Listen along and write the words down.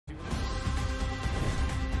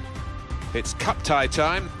It's cup tie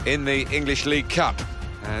time in the English League Cup,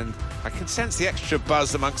 and I can sense the extra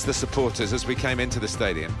buzz amongst the supporters as we came into the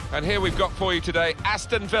stadium. And here we've got for you today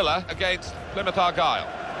Aston Villa against Plymouth Argyle.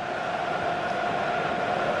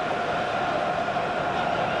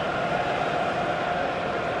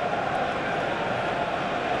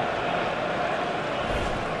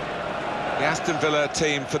 The Aston Villa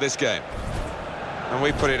team for this game. And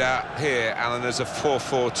we put it out here, Alan, as a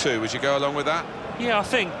 4-4-2. Would you go along with that? Yeah, I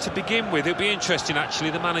think to begin with, it'll be interesting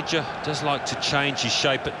actually. The manager does like to change his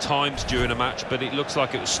shape at times during a match, but it looks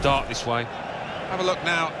like it will start this way. Have a look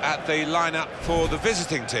now at the lineup for the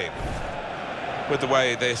visiting team. With the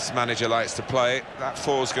way this manager likes to play, that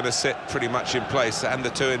four's going to sit pretty much in place, and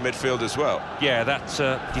the two in midfield as well. Yeah, that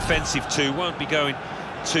defensive two won't be going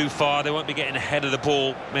too far. They won't be getting ahead of the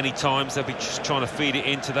ball many times. They'll be just trying to feed it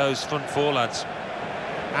into those front four lads.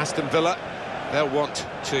 Aston Villa, they'll want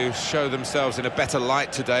to show themselves in a better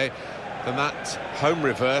light today than that home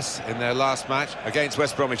reverse in their last match against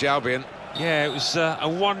West Bromwich Albion. Yeah, it was a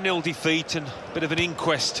 1-0 defeat and a bit of an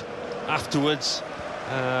inquest afterwards.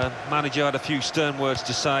 Manager had a few stern words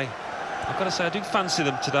to say. I've got to say, I do fancy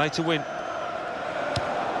them today to win.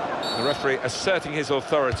 The referee asserting his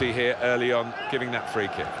authority here early on, giving that free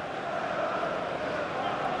kick.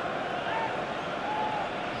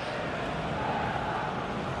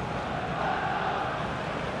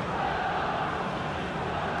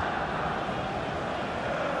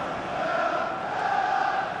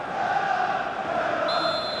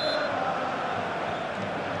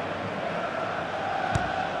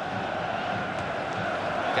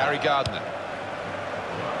 Gary Gardner.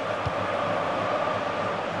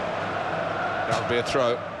 That'll be a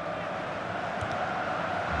throw.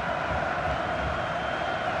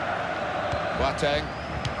 Boateng.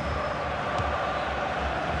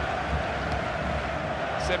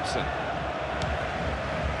 Simpson.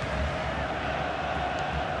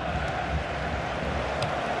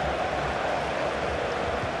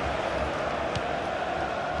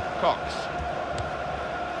 Cox.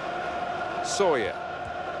 Sawyer.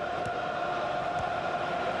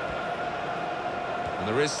 And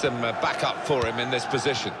there is some backup for him in this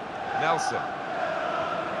position. Nelson.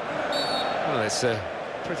 Well, it's a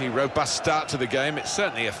pretty robust start to the game. It's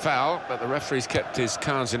certainly a foul, but the referee's kept his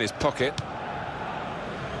cards in his pocket.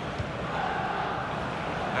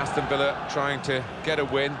 Aston Villa trying to get a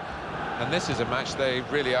win, and this is a match they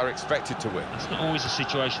really are expected to win. It's not always a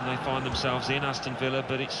situation they find themselves in, Aston Villa,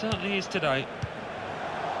 but it certainly is today.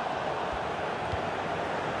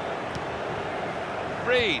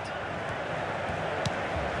 Reed.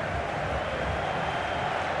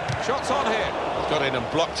 Shots on here. Got in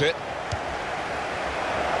and blocked it.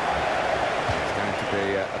 It's going to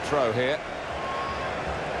be a throw here.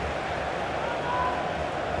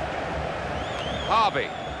 Harvey.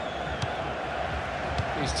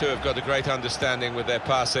 These two have got a great understanding with their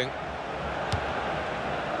passing.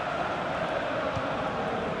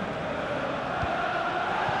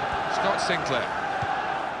 Scott Sinclair.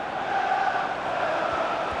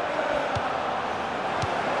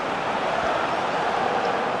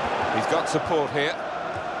 He's got support here.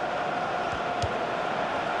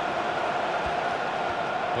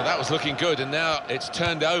 Well, that was looking good, and now it's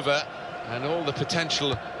turned over, and all the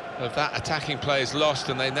potential of that attacking play is lost,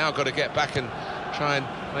 and they now got to get back and try and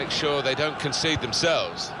make sure they don't concede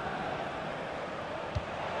themselves.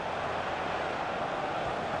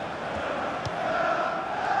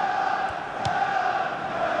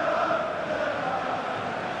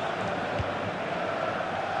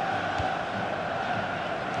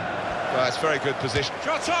 Well, it's very good position.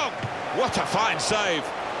 Shot on! What a fine save!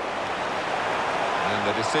 And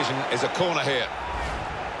the decision is a corner here.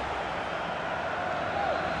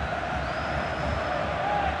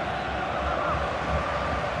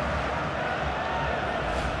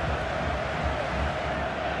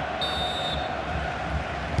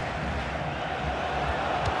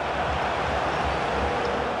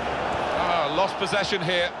 Oh, lost possession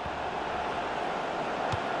here.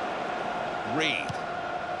 Reed.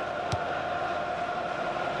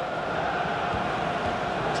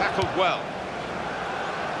 Tackled well.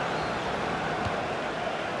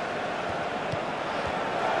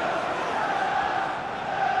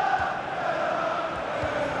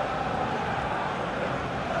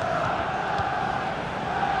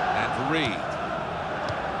 And Reed.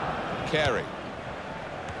 Carey.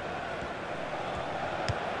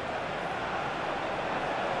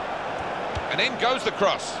 And in goes the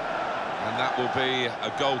cross. And that will be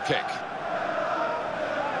a goal kick.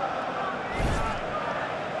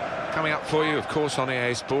 Coming up for you, of course, on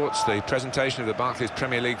EA Sports, the presentation of the Barclays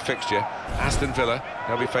Premier League fixture. Aston Villa,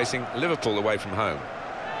 they'll be facing Liverpool away from home.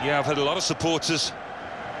 Yeah, I've had a lot of supporters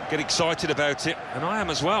get excited about it, and I am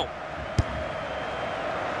as well.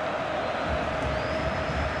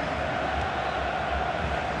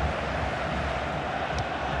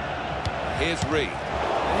 Here's Reed.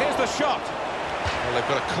 And here's the shot. Well, they've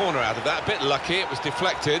got a corner out of that. A bit lucky, it was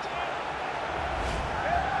deflected.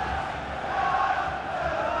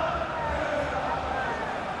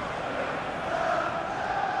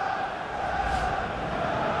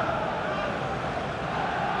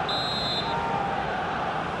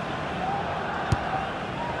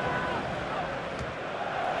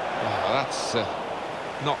 Oh, that's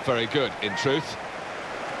not very good, in truth.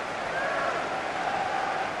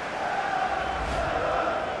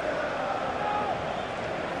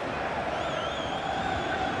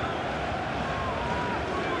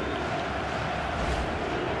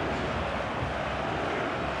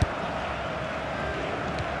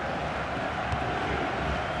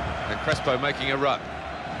 And Crespo making a run.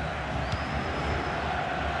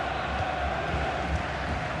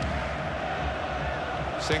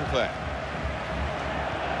 Sinclair.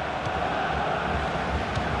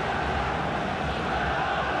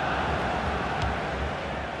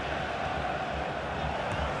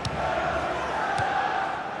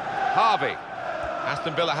 Harvey.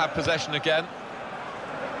 Aston Villa have possession again.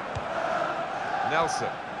 Nelson.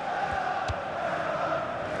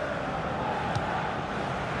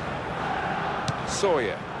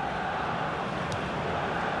 Sawyer.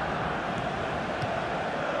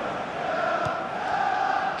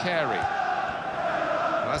 Carey.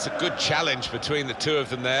 Well, that's a good challenge between the two of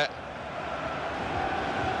them there.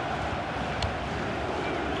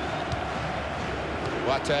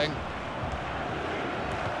 Boateng.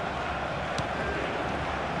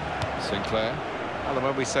 Sinclair. Well,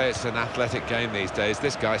 when we say it's an athletic game these days,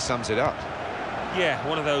 this guy sums it up. Yeah,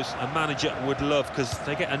 one of those a manager would love, because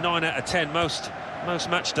they get a 9 out of 10 most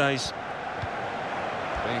match days.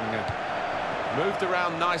 Being moved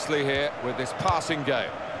around nicely here with this passing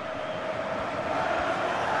game.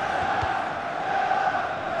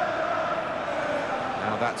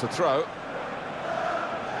 Now that's a throw.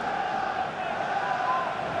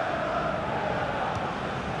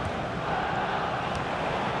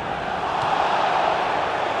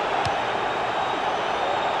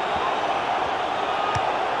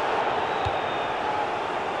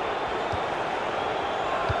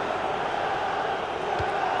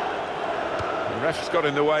 The ref's got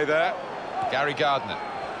in the way there. Gary Gardner.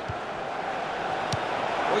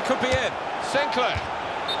 Well, he could be in. Sinclair.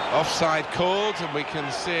 Offside called, and we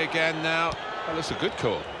can see again now. Well, it's a good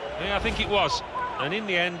call. Yeah, I think it was. And in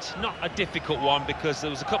the end, not a difficult one, because there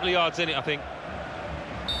was a couple of yards in it, I think.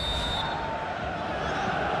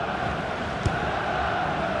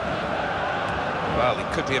 Well, he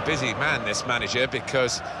could be a busy man, this manager,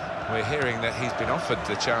 because we're hearing that he's been offered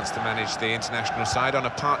the chance to manage the international side on a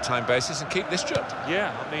part-time basis and keep this job.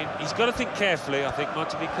 Yeah, I mean, he's got to think carefully, I think,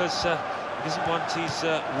 Monty, because he doesn't want his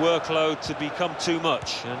workload to become too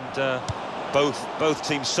much, and both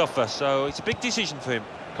teams suffer, so it's a big decision for him.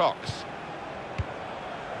 Cox.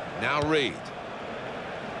 Now Reed.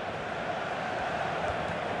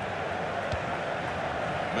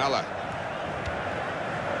 Mellor.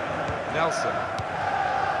 Nelson.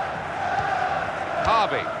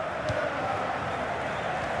 Harvey.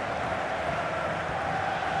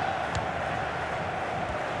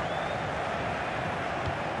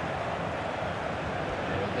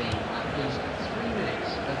 There will be at least 3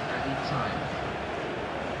 minutes of added time.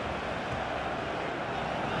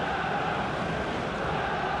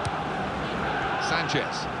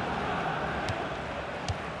 Sanchez.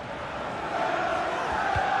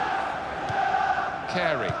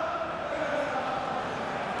 Carey.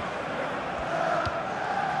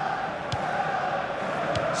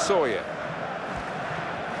 Sawyer.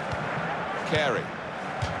 Carey.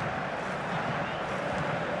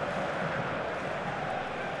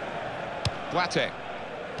 Boateng.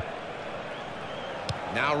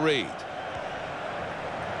 Now Reed.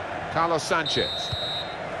 Carlos Sanchez.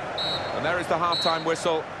 And there is the half-time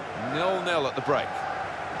whistle. 0-0 at the break.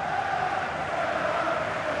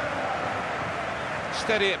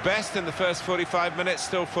 Steady at best in the first 45 minutes,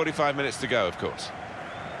 still 45 minutes to go, of course.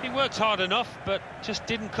 He worked hard enough, but just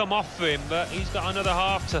didn't come off for him, but he's got another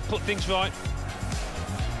half to put things right.